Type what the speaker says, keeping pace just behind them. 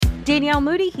Danielle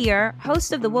Moody here,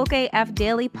 host of the Woke AF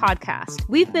Daily podcast.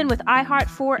 We've been with iHeart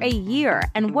for a year,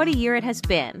 and what a year it has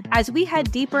been. As we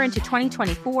head deeper into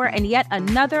 2024 and yet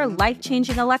another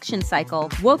life-changing election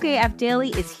cycle, Woke AF Daily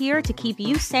is here to keep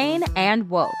you sane and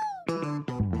woke.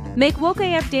 Make Woke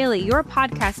AF Daily your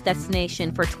podcast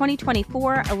destination for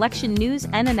 2024 election news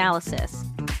and analysis.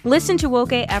 Listen to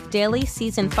Woke AF Daily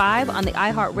Season 5 on the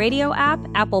iHeartRadio app,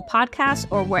 Apple Podcasts,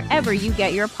 or wherever you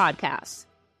get your podcasts.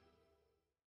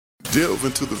 Delve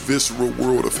into the visceral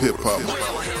world of hip-hop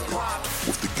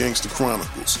with the Gangsta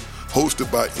Chronicles,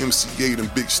 hosted by MC Gate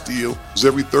and Big Steel.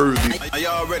 Every Thursday, a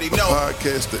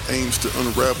podcast that aims to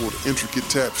unravel the intricate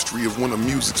tapestry of one of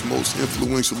music's most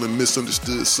influential and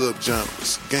misunderstood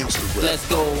subgenres, gangsta rap. Let's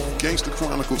go. Gangsta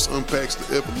Chronicles unpacks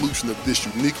the evolution of this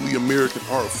uniquely American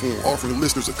art form, offering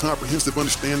listeners a comprehensive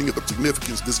understanding of the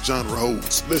significance this genre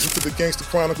holds. Listen to the Gangsta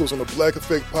Chronicles on the Black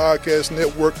Effect Podcast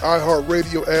Network,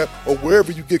 iHeartRadio app, or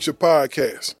wherever you get your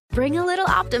podcasts. Bring a little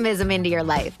optimism into your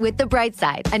life with The Bright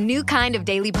Side, a new kind of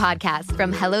daily podcast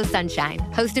from Hello Sunshine,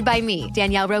 hosted by me,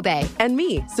 Danielle Robay. And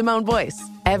me, Simone Boyce.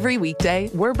 Every weekday,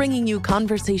 we're bringing you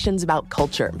conversations about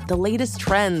culture, the latest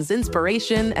trends,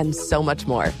 inspiration, and so much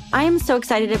more. I am so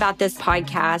excited about this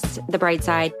podcast, The Bright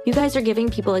Side. You guys are giving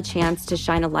people a chance to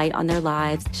shine a light on their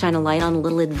lives, shine a light on a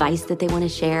little advice that they want to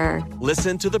share.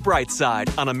 Listen to The Bright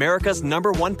Side on America's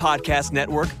 #1 podcast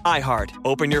network, iHeart.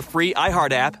 Open your free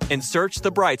iHeart app and search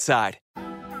The Bright Side.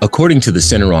 According to the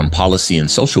Center on Policy and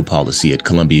Social Policy at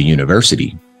Columbia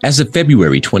University, as of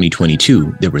February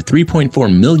 2022, there were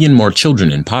 3.4 million more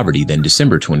children in poverty than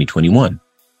December 2021,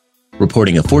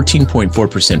 reporting a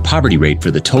 14.4% poverty rate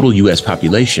for the total U.S.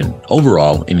 population,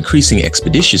 overall increasing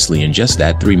expeditiously in just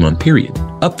that 3-month period,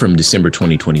 up from December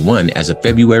 2021 as of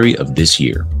February of this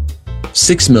year.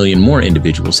 6 million more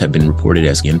individuals have been reported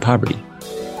as in poverty,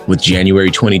 with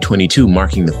January 2022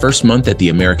 marking the first month that the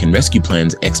American Rescue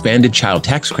Plan's expanded child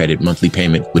tax credit monthly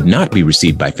payment would not be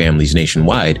received by families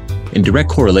nationwide. In direct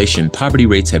correlation, poverty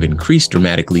rates have increased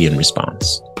dramatically in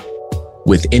response.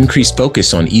 With increased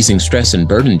focus on easing stress and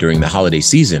burden during the holiday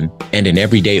season and an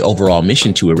everyday overall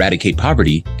mission to eradicate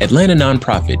poverty, Atlanta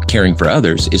nonprofit Caring for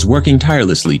Others is working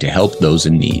tirelessly to help those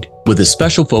in need, with a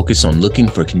special focus on looking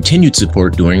for continued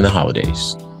support during the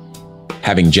holidays.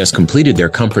 Having just completed their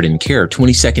Comfort and Care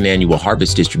 22nd annual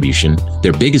harvest distribution,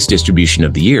 their biggest distribution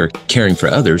of the year, Caring for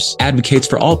Others advocates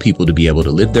for all people to be able to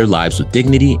live their lives with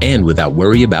dignity and without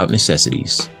worry about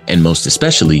necessities, and most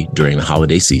especially during the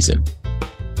holiday season.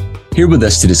 Here with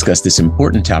us to discuss this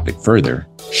important topic further,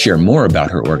 share more about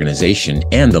her organization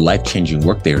and the life-changing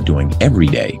work they are doing every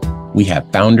day, we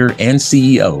have founder and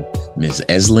CEO, Ms.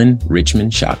 Eslyn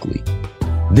Richmond Shockley.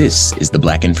 This is the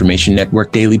Black Information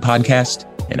Network Daily Podcast,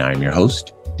 and I'm your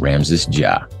host, Ramses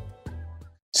Ja.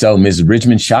 So, Ms.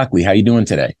 Richmond Shockley, how you doing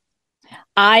today?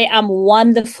 I am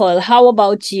wonderful. How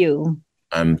about you?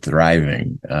 I'm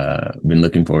thriving. Been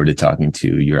looking forward to talking to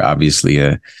you. You're obviously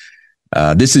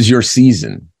this is your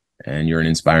season, and you're an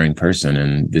inspiring person,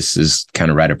 and this is kind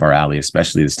of right up our alley,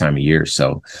 especially this time of year.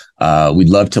 So we'd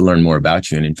love to learn more about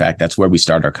you. And in fact, that's where we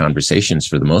start our conversations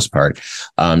for the most part.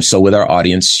 So with our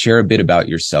audience, share a bit about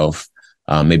yourself,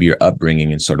 maybe your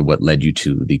upbringing and sort of what led you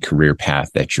to the career path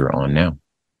that you're on now.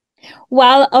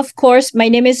 Well, of course, my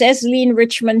name is Eslyn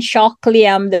Richmond Shockley.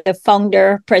 I'm the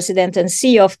founder, president, and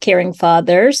CEO of Caring for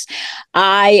Others.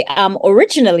 I am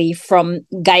originally from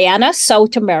Guyana,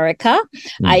 South America.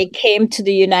 I came to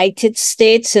the United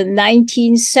States in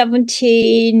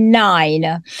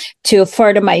 1979 to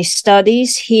further my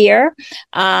studies here.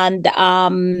 And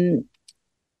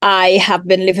I have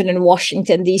been living in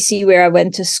Washington, D.C., where I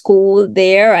went to school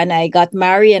there, and I got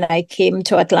married, and I came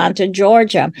to Atlanta,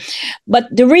 Georgia. But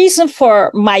the reason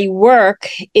for my work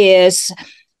is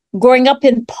growing up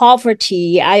in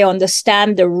poverty, I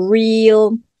understand the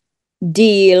real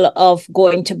deal of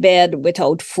going to bed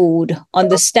without food,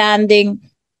 understanding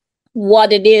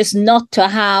what it is not to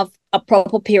have a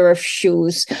proper pair of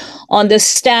shoes,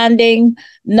 understanding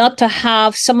not to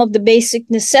have some of the basic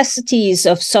necessities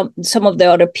of some of the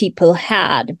other people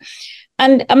had.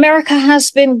 And America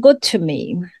has been good to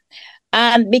me.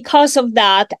 And because of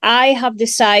that, I have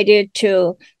decided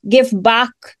to give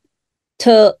back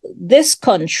to this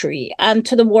country and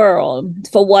to the world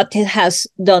for what it has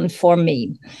done for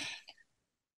me.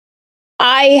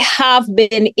 I have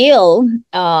been ill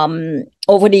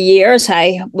over the years.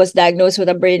 I was diagnosed with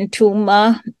a brain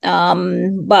tumor,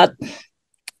 but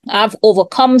I've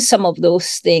overcome some of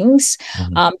those things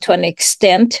to an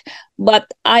extent.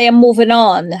 But I am moving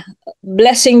on,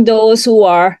 blessing those who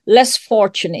are less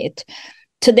fortunate.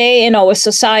 Today in our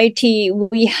society,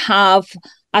 we have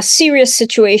a serious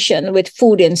situation with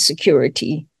food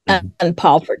insecurity. and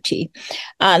poverty.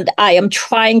 And I am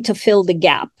trying to fill the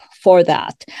gap for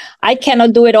that. I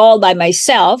cannot do it all by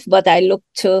myself, but I look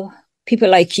to people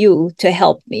like you to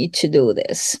help me to do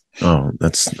this. Oh,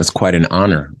 that's quite an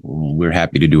honor. We're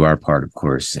happy to do our part, of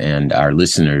course. And our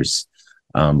listeners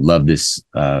love this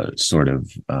sort of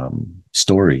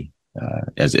story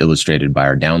as illustrated by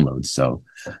our downloads. So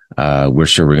we're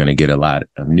sure we're going to get a lot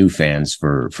of new fans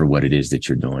for what it is that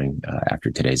you're doing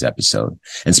after today's episode.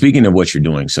 And speaking of what you're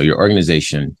doing, so your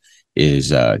organization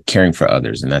is Caring for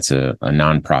Others, and that's a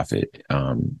nonprofit.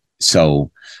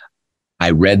 So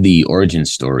I read the origin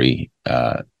story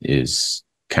is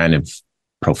kind of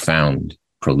profound,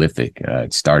 prolific.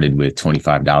 It started with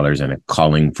 $25 and a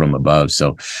calling from above.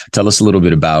 So tell us a little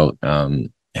bit about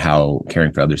how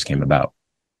Caring for Others came about.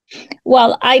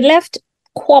 Well, I left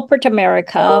corporate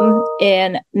America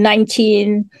in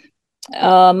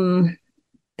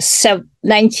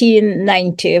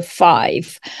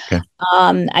 1995. Okay.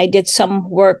 I did some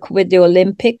work with the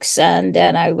Olympics, and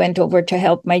then I went over to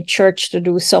help my church to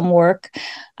do some work.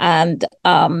 And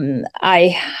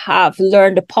I have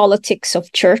learned the politics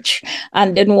of church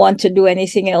and didn't want to do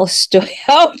anything else to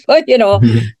help, but, So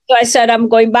I said, I'm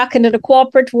going back into the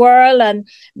corporate world. And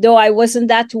though I wasn't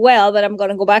that well, but I'm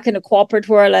going to go back in the corporate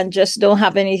world and just don't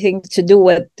have anything to do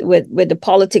with the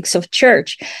politics of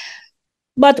church.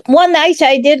 But one night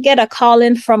I did get a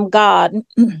calling from God.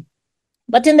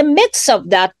 But in the midst of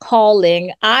that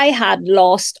calling, I had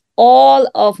lost all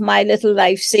of my little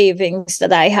life savings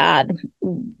that I had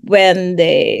when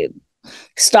the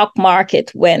stock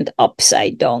market went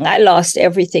upside down. I lost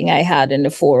everything I had in the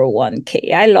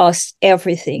 401k. I lost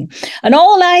everything. And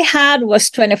all I had was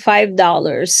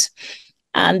 $25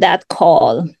 and that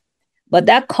call. But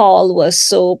that call was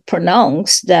so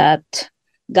pronounced that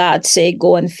God said,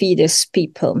 go and feed his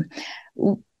people.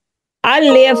 I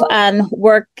live and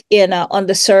work in an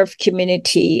underserved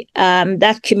community.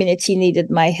 That community needed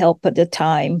my help at the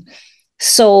time.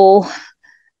 So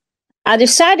I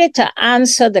decided to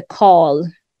answer the call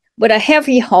with a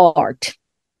heavy heart.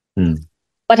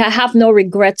 But I have no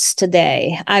regrets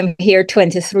today. I'm here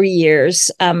 23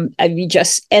 years. We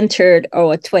just entered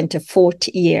our 24th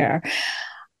year.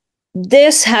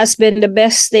 This has been the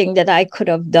best thing that I could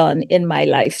have done in my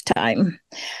lifetime.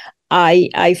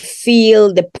 I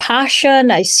feel the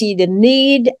passion, I see the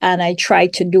need, and I try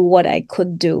to do what I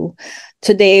could do.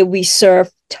 Today, we serve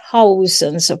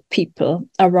thousands of people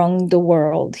around the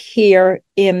world, here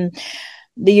in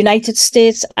the United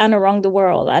States and around the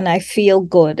world. And I feel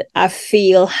good. I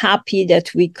feel happy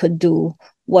that we could do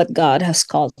what God has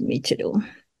called me to do.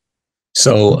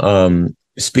 So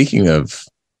speaking of,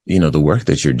 the work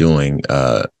that you're doing,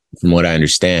 from what I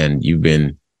understand, you've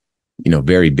been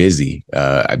very busy.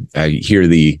 I hear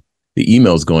the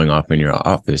emails going off in your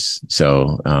office.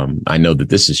 So I know that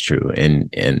this is true.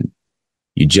 And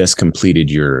you just completed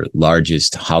your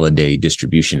largest holiday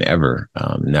distribution ever.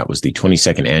 And that was the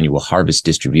 22nd annual Harvest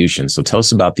Distribution. So tell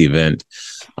us about the event,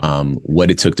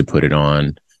 what it took to put it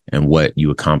on, and what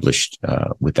you accomplished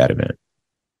with that event.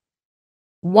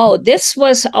 Wow, this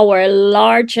was our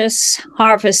largest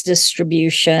harvest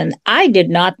distribution. I did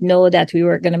not know that we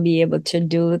were going to be able to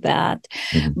do that,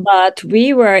 but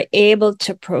we were able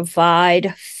to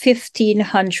provide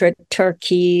 1,500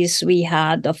 turkeys. We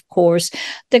had, of course,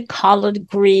 the collard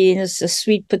greens, the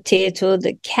sweet potato,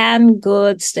 the canned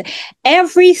goods,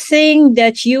 everything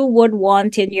that you would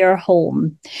want in your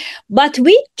home. But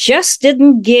we just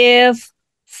didn't give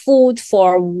food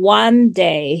for one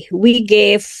day. We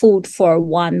gave food for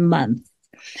 1 month,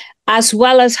 as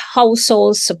well as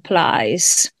household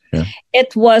supplies. Yeah.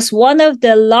 It was one of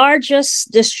the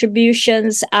largest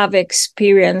distributions I've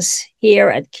experienced here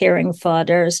at Caring for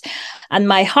Others, and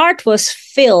my heart was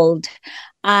filled.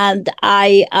 And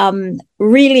I am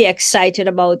really excited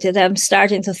about it. I'm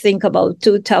starting to think about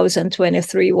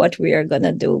 2023, what we are going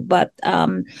to do. But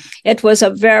it was a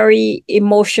very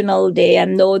emotional day,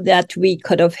 and know that we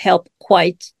could have helped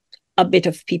quite a bit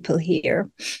of people here.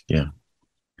 Yeah.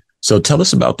 So tell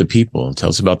us about the people. Tell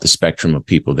us about the spectrum of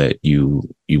people that you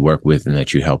work with and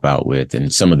that you help out with,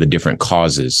 and some of the different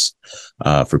causes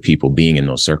for people being in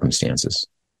those circumstances.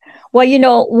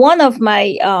 Well, one of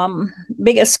my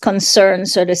biggest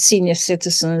concerns are the senior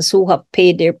citizens who have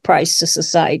paid their price to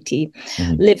society,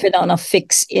 living on a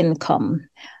fixed income.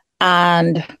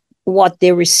 And what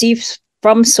they receive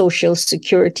from Social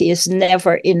Security is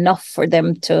never enough for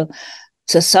them to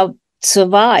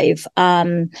survive.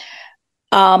 Could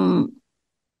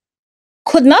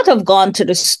not have gone to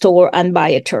the store and buy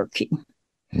a turkey.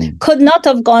 Could not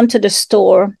have gone to the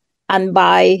store and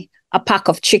buy a pack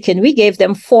of chicken. We gave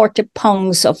them 40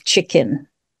 pounds of chicken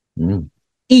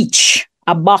each,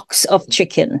 a box of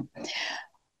chicken,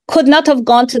 could not have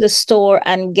gone to the store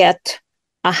and get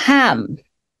a ham.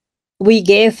 We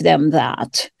gave them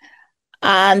that.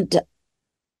 And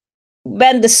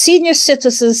when the senior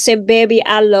citizens say, baby,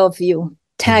 I love you.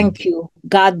 Thank you.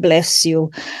 God bless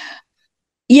you.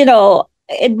 You know,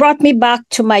 it brought me back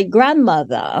to my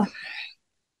grandmother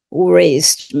who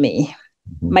raised me.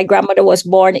 My grandmother was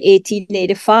born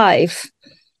 1885.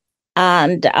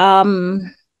 And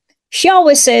she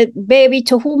always said, baby,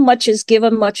 to whom much is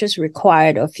given, much is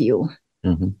required of you.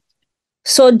 Mm-hmm.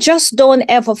 So just don't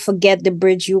ever forget the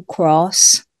bridge you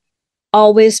cross.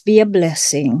 Always be a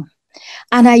blessing.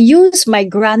 And I use my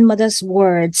grandmother's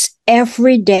words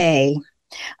every day.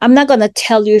 I'm not going to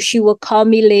tell you she will call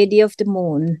me Lady of the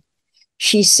Moon.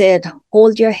 She said,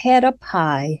 hold your head up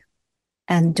high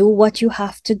and do what you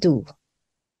have to do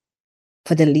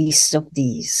for the least of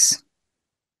these.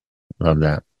 Love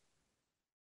that.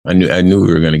 I knew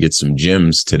we were going to get some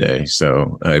gems today,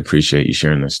 so I appreciate you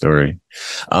sharing the story.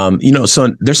 So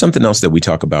there's something else that we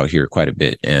talk about here quite a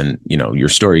bit, and your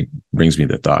story brings me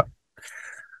to thought.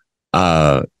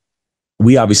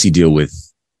 We obviously deal with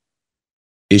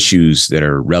issues that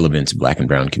are relevant to Black and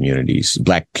brown communities,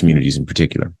 Black communities in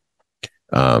particular,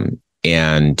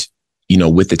 and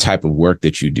with the type of work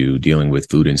that you do, dealing with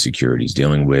food insecurities,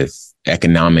 dealing with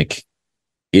economic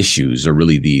issues, or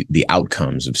really the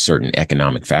outcomes of certain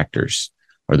economic factors,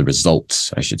 or the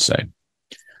results, I should say.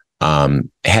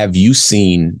 Have you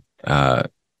seen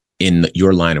in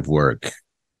your line of work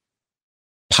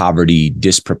poverty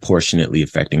disproportionately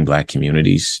affecting Black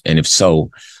communities? And if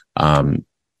so, how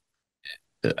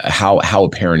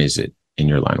apparent is it in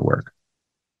your line of work?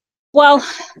 Well,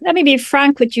 let me be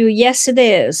frank with you. Yes, it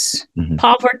is. Mm-hmm.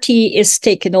 Poverty is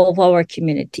taking over our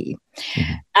community.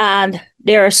 Mm-hmm. And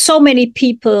there are so many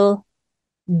people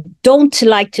don't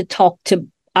like to talk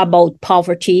about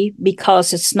poverty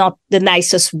because it's not the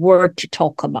nicest word to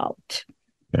talk about.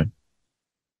 Okay.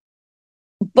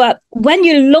 But when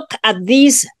you look at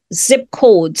these zip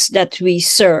codes that we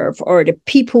serve, or the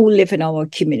people who live in our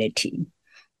community,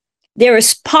 there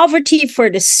is poverty for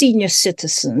the senior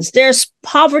citizens. There's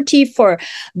poverty for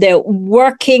the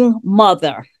working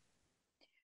mother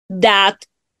that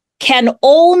can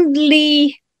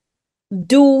only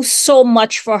do so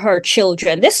much for her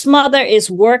children. This mother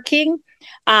is working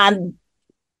and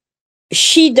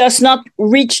she does not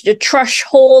reach the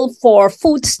threshold for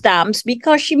food stamps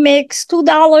because she makes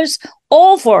 $2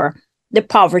 over the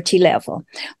poverty level.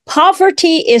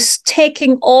 Poverty is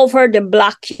taking over the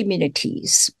Black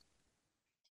communities.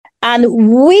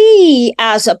 And we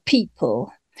as a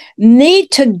people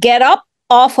need to get up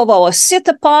off of our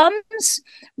sit-upons,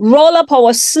 roll up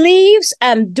our sleeves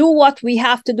and do what we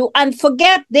have to do, and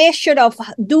forget they should have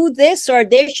do this or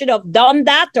they should have done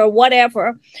that or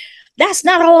whatever. That's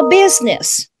not our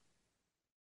business.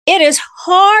 It is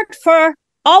hard for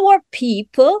our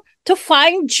people to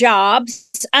find jobs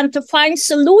and to find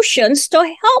solutions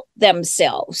to help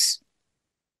themselves.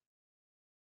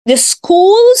 The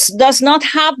schools does not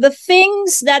have the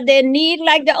things that they need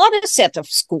like the other set of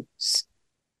schools.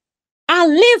 I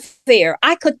live there.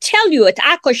 I could tell you it.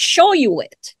 I could show you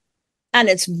it. And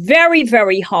it's very,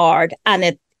 very hard.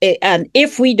 And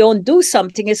if we don't do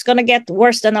something, it's going to get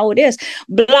worse than how it is.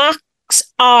 Blacks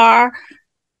are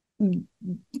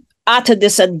at a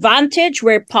disadvantage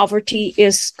where poverty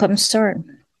is concerned.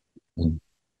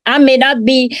 It may not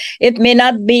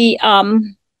be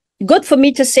good for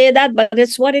me to say that, but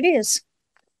it's what it is.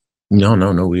 No,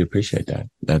 we appreciate that.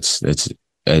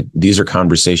 These are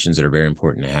conversations that are very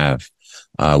important to have.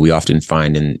 We often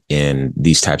find in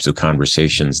these types of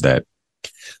conversations that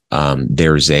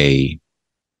there's a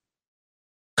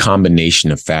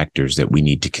combination of factors that we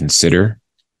need to consider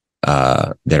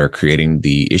that are creating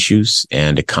the issues,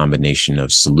 and a combination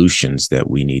of solutions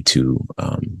that we need to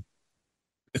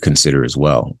consider as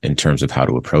well in terms of how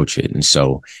to approach it. And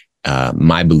so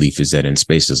my belief is that in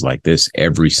spaces like this,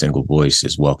 every single voice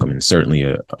is welcome, and certainly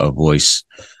a voice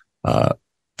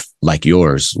like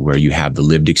yours, where you have the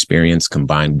lived experience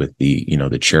combined with the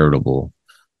charitable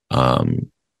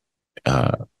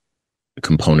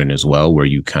component as well, where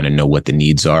you kind of know what the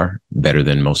needs are better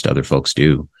than most other folks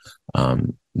do.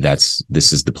 This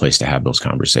is the place to have those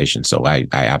conversations. So I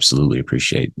absolutely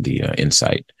appreciate the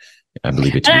insight. I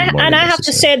believe it to be more. And I have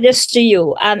to say this to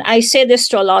you, and I say this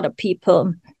to a lot of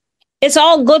people. It's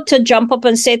all good to jump up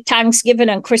and say Thanksgiving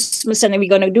and Christmas, and we're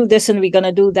going to do this and we're going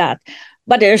to do that.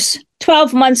 But there's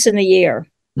 12 months in a year.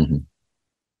 Mm-hmm.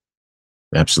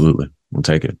 Absolutely. We'll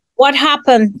take it. What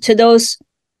happened to those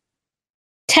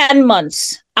 10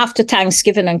 months after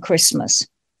Thanksgiving and Christmas?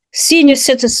 Senior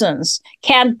citizens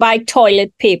can't buy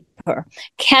toilet paper. paper,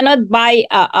 cannot buy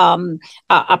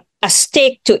a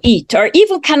steak to eat, or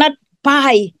even cannot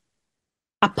buy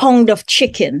a pound of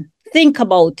chicken. Think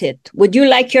about it. Would you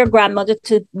like your grandmother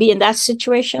to be in that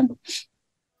situation?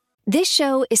 This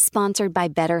show is sponsored by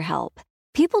BetterHelp.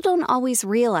 People don't always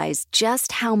realize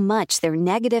just how much their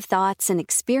negative thoughts and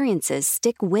experiences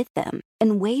stick with them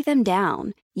and weigh them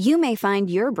down. You may find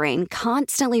your brain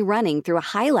constantly running through a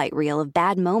highlight reel of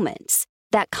bad moments.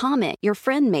 That comment your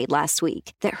friend made last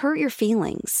week that hurt your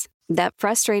feelings. That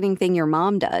frustrating thing your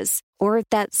mom does. Or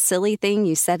that silly thing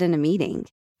you said in a meeting.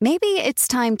 Maybe it's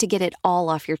time to get it all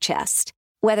off your chest.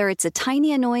 Whether it's a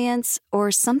tiny annoyance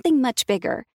or something much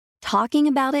bigger, talking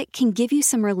about it can give you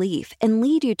some relief and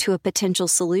lead you to a potential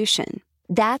solution.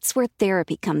 That's where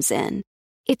therapy comes in.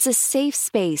 It's a safe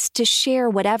space to share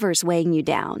whatever's weighing you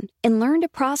down and learn to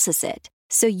process it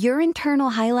so your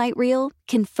internal highlight reel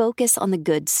can focus on the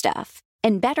good stuff.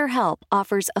 And BetterHelp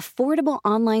offers affordable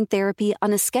online therapy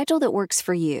on a schedule that works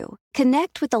for you.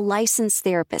 Connect with a licensed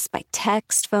therapist by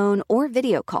text, phone, or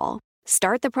video call.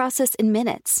 Start the process in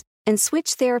minutes and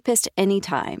switch therapist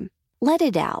anytime. Let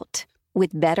it out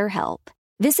with BetterHelp.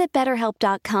 Visit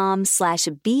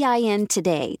BetterHelp.com/BIN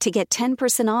today to get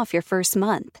 10% off your first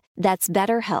month. That's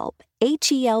BetterHelp,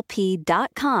 HELP.com/BIN.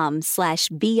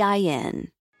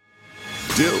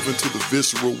 Delve into the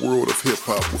visceral world of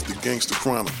hip-hop with the Gangster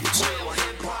Chronicles,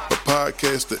 a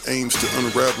podcast that aims to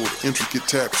unravel the intricate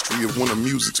tapestry of one of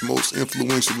music's most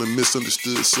influential and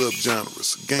misunderstood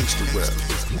subgenres, gangster rap.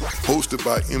 Hosted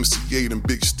by MC8 and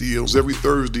Big Steel every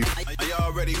Thursday,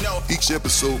 each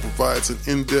episode provides an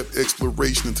in-depth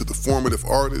exploration into the formative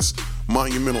artists,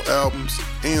 monumental albums,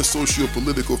 and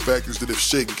socio-political factors that have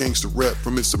shaped gangster rap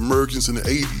from its emergence in the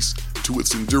 80s to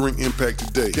its enduring impact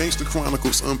today. Gangster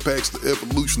Chronicles unpacks the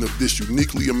evolution of this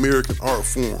uniquely American art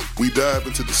form. We dive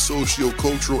into the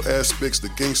socio-cultural aspects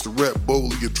that gangster rap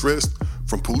boldly addressed,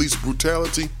 from police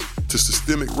brutality to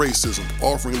systemic racism,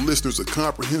 offering listeners a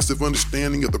comprehensive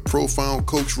understanding of the profound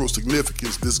cultural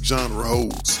significance this genre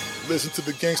holds. Listen to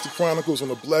the Gangster Chronicles on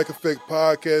the Black Effect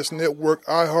Podcast Network,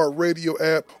 iHeartRadio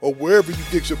app, or wherever you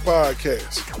get your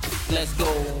podcasts. Let's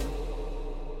go.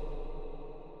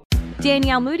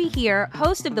 Danielle Moody here,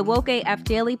 host of the Woke AF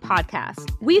Daily podcast.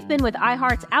 We've been with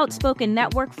iHeart's Outspoken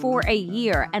Network for a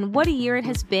year, and what a year it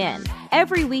has been.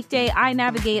 Every weekday, I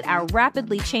navigate our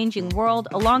rapidly changing world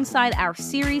alongside our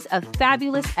series of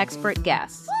fabulous expert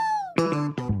guests.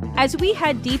 As we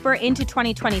head deeper into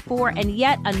 2024 and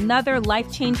yet another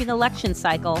life-changing election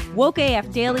cycle, Woke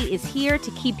AF Daily is here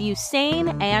to keep you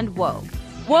sane and woke.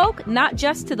 Woke not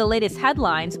just to the latest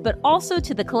headlines, but also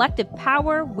to the collective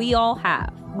power we all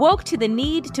have. Woke to the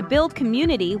need to build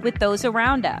community with those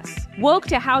around us. Woke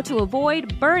to how to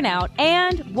avoid burnout,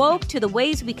 and woke to the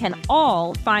ways we can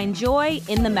all find joy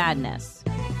in the madness.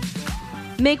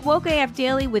 Make Woke AF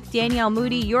Daily with Danielle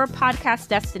Moody your podcast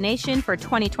destination for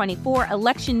 2024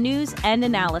 election news and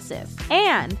analysis.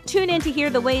 And tune in to hear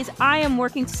the ways I am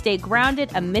working to stay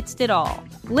grounded amidst it all.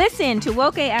 Listen to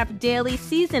Woke AF Daily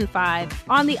Season 5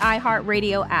 on the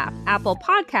iHeartRadio app, Apple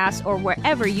Podcasts, or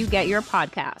wherever you get your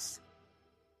podcasts.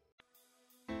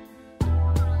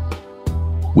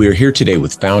 We are here today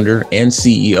with founder and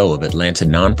CEO of Atlanta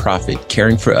nonprofit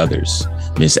Caring for Others,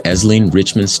 Ms. Esleen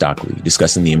Richmond Stockley,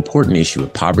 discussing the important issue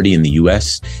of poverty in the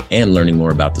U.S. and learning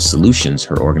more about the solutions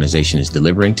her organization is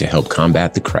delivering to help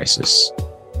combat the crisis.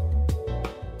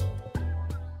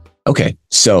 Okay,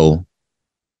 so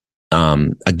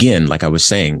again, like I was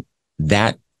saying,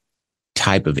 that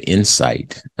type of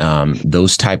insight,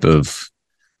 that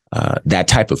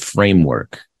type of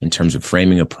framework in terms of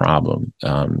framing a problem,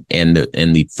 and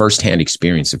the firsthand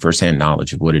experience, the firsthand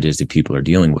knowledge of what it is that people are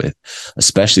dealing with,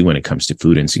 especially when it comes to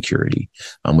food insecurity,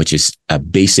 which is a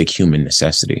basic human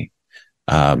necessity.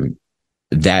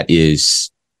 That is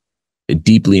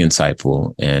deeply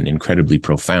insightful and incredibly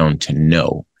profound to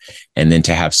know, and then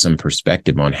to have some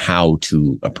perspective on how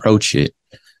to approach it.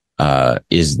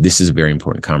 This is a very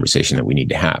important conversation that we need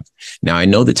to have. Now, I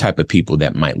know the type of people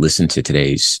that might listen to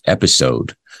today's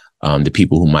episode, the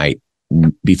people who might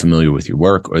be familiar with your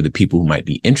work, or the people who might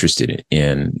be interested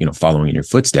in following in your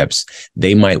footsteps.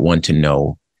 They might want to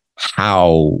know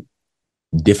how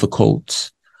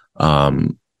difficult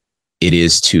it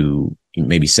is to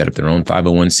maybe set up their own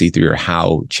 501c3, or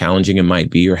how challenging it might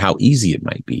be, or how easy it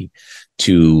might be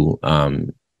to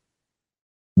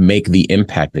make the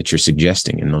impact that you're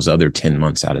suggesting in those other 10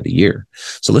 months out of the year.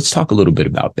 So let's talk a little bit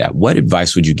about that. What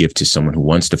advice would you give to someone who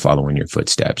wants to follow in your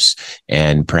footsteps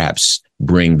and perhaps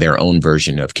bring their own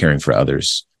version of caring for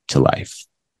others to life?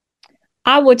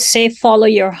 I would say follow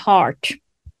your heart.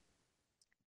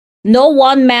 No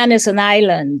one man is an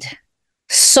island.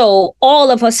 So all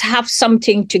of us have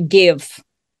something to give.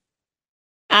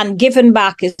 And giving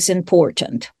back is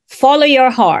important. Follow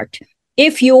your heart.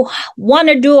 If you want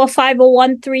to do a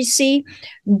 501(c),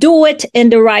 do it in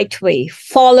the right way.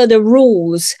 Follow the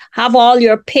rules. Have all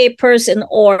your papers in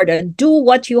order. Do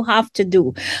what you have to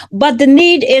do. But the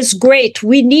need is great.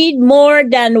 We need more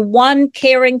than one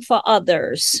caring for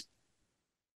others.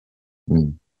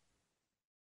 Mm.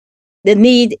 The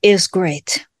need is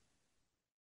great.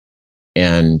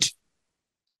 And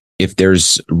if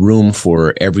there's room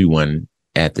for everyone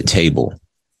at the table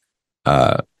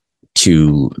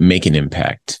to make an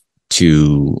impact,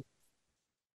 to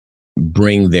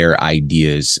bring their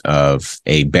ideas of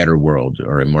a better world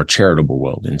or a more charitable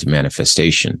world into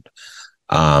manifestation,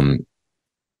 and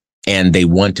they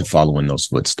want to follow in those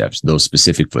footsteps, those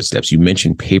specific footsteps. You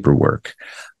mentioned paperwork.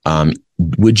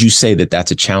 Would you say that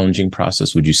that's a challenging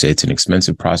process? Would you say it's an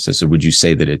expensive process, or would you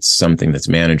say that it's something that's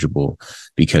manageable?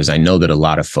 Because I know that a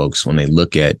lot of folks, when they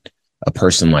look at a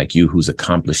person like you who's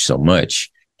accomplished so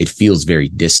much, it feels very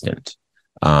distant.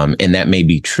 And that may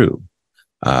be true,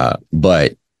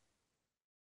 but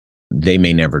they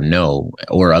may never know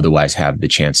or otherwise have the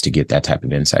chance to get that type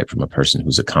of insight from a person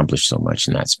who's accomplished so much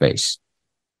in that space.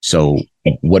 So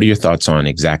what are your thoughts on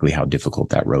exactly how difficult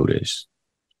that road is?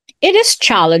 It is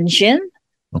challenging.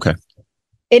 Okay.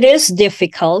 It is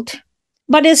difficult,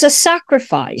 but it's a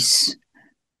sacrifice.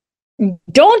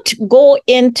 Don't go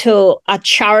into a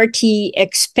charity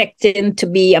expecting to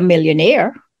be a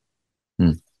millionaire.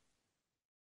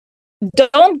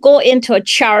 Don't go into a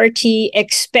charity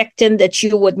expecting that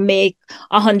you would make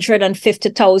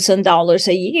 $150,000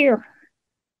 a year.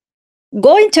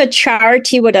 Go into a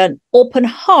charity with an open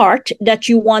heart that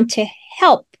you want to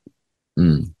help.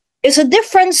 It's a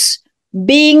difference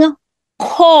being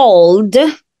called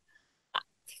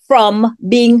from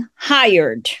being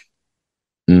hired.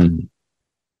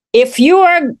 If you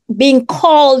are being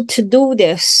called to do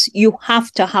this, you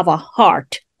have to have a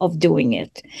heart of doing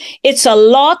it. It's a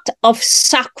lot of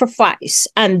sacrifice,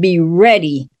 and be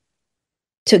ready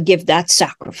to give that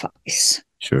sacrifice.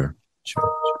 Sure.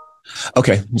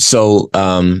 Okay. So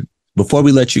before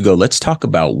we let you go, let's talk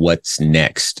about what's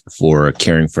next for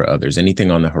Caring for Others. Anything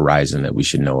on the horizon that we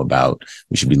should know about,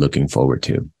 we should be looking forward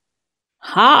to?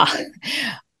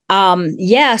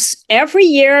 Yes, every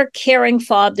year Caring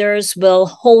for Others will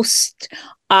host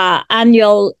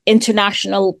annual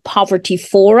International Poverty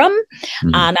Forum.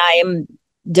 And I am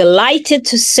delighted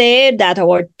to say that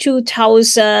our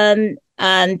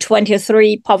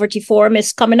 2023 Poverty Forum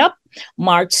is coming up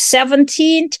March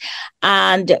 17th.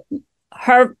 And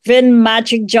Hervin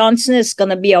Magic Johnson is going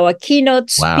to be our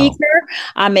keynote speaker.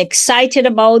 I'm excited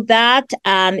about that.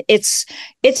 And it's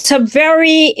a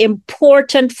very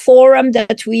important forum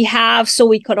that we have so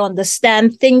we could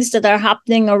understand things that are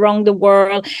happening around the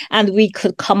world and we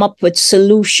could come up with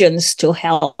solutions to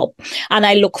help. And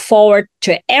I look forward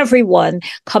to everyone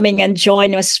coming and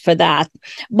join us for that.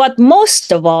 But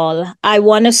most of all, I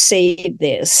want to say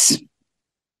this.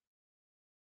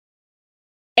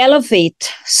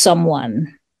 Elevate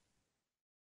someone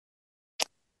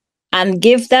and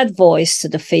give that voice to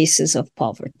the faces of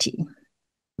poverty.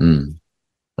 I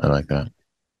like that.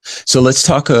 So let's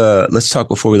talk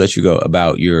before we let you go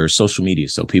about your social media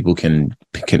so people can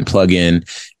plug in.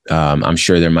 I'm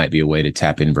sure there might be a way to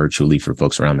tap in virtually for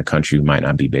folks around the country who might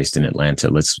not be based in Atlanta.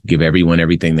 Let's give everyone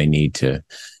everything they need to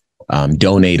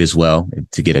donate as well,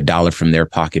 to get $1 from their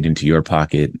pocket into your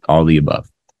pocket, all the above.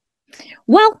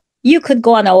 Well, you could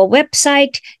go on our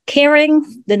website,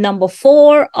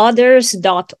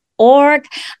 caring4others.org,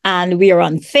 and we are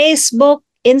on Facebook,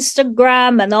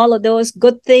 Instagram, and all of those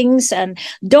good things, and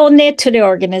donate to the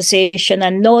organization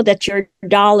and know that your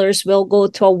dollars will go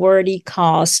to a worthy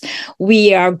cause.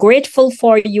 We are grateful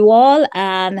for you all,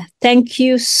 and thank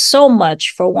you so much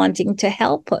for wanting to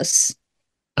help us.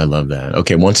 I love that.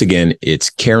 Okay, once again, it's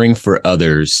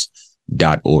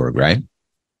caringforothers.org, right?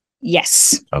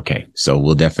 Yes. Okay. So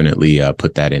we'll definitely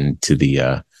put that into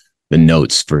the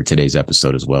notes for today's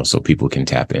episode as well, so people can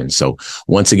tap in. So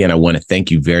once again, I want to thank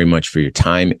you very much for your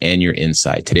time and your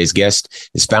insight. Today's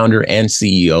guest is founder and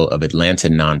CEO of Atlanta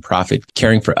nonprofit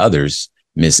Caring for Others,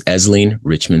 Ms. Esleen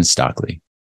Richmond Stockley.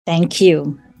 Thank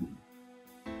you.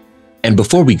 And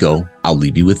before we go, I'll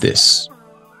leave you with this.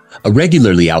 A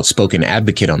regularly outspoken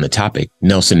advocate on the topic,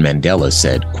 Nelson Mandela,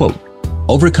 said, quote,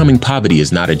 "Overcoming poverty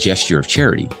is not a gesture of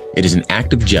charity. It is an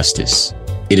act of justice.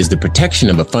 It is the protection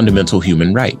of a fundamental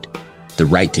human right, the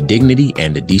right to dignity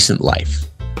and a decent life.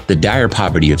 The dire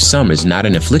poverty of some is not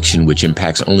an affliction which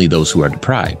impacts only those who are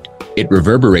deprived. It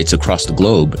reverberates across the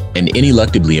globe and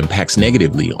ineluctably impacts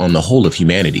negatively on the whole of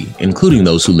humanity, including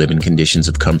those who live in conditions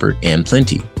of comfort and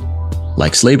plenty.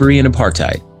 Like slavery and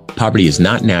apartheid, poverty is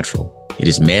not natural. It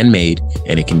is man-made,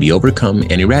 and it can be overcome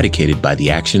and eradicated by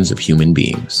the actions of human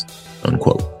beings."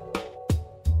 Unquote.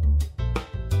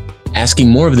 Asking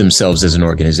more of themselves as an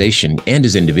organization and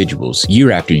as individuals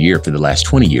year after year for the last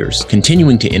 20 years,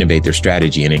 continuing to innovate their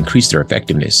strategy and increase their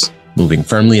effectiveness, moving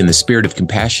firmly in the spirit of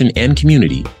compassion and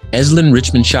community, Eslyn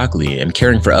Richmond Shockley and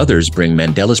Caring for Others bring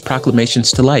Mandela's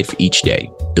proclamations to life each day,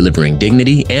 delivering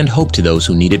dignity and hope to those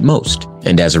who need it most.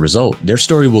 And as a result, their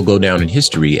story will go down in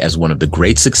history as one of the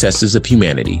great successes of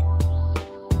humanity.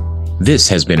 This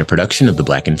has been a production of the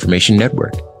Black Information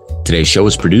Network. Today's show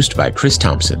is produced by Chris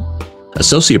Thompson.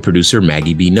 Associate producer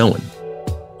Maggie B. Noen.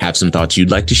 Have some thoughts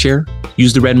you'd like to share?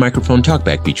 Use the red microphone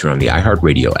talkback feature on the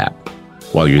iHeartRadio app.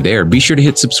 While you're there, be sure to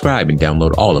hit subscribe and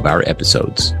download all of our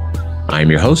episodes. I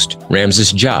am your host,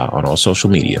 Ramses Ja, on all social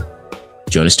media.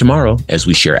 Join us tomorrow as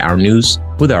we share our news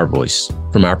with our voice,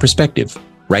 from our perspective,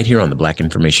 right here on the Black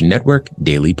Information Network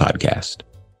Daily Podcast.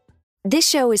 This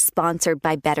show is sponsored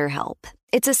by BetterHelp.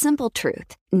 It's a simple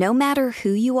truth. No matter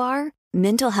who you are,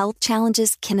 mental health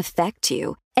challenges can affect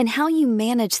you, and how you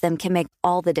manage them can make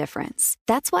all the difference.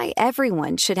 That's why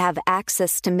everyone should have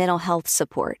access to mental health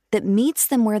support that meets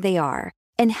them where they are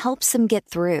and helps them get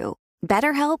through.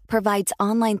 BetterHelp provides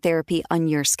online therapy on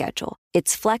your schedule.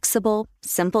 It's flexible,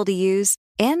 simple to use,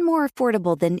 and more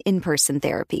affordable than in-person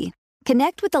therapy.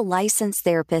 Connect with a licensed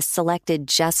therapist selected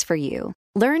just for you.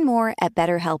 Learn more at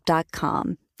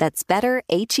BetterHelp.com. That's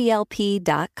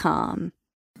BetterHelp.com.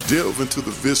 Delve into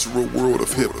the visceral world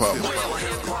of hip-hop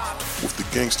with the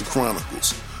Gangsta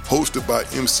Chronicles, hosted by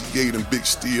MC8 and Big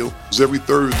Steel. Every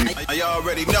Thursday, a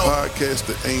podcast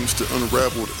that aims to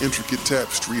unravel the intricate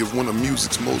tapestry of one of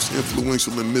music's most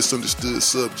influential and misunderstood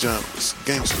subgenres,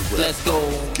 gangsta rap. Let's go.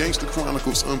 Gangsta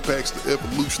Chronicles unpacks the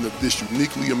evolution of this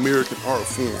uniquely American art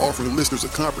form, offering listeners a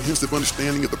comprehensive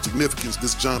understanding of the significance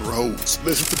this genre holds.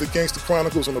 Listen to the Gangsta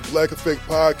Chronicles on the Black Effect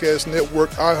Podcast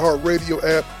Network, iHeartRadio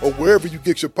app, or wherever you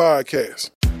get your podcasts.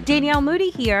 Danielle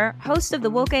Moody here, host of the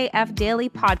Woke AF Daily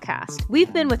podcast.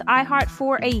 We've been with iHeart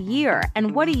for a year,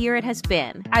 and what a year it has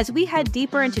been. As we head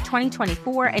deeper into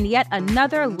 2024 and yet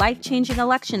another life-changing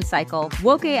election cycle,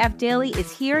 Woke AF Daily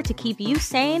is here to keep you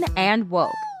sane and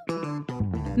woke.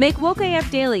 Make Woke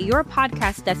AF Daily your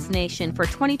podcast destination for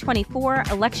 2024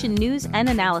 election news and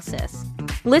analysis.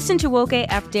 Listen to Woke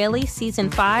AF Daily Season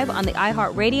 5 on the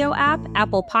iHeartRadio app,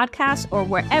 Apple Podcasts, or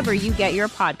wherever you get your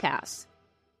podcasts.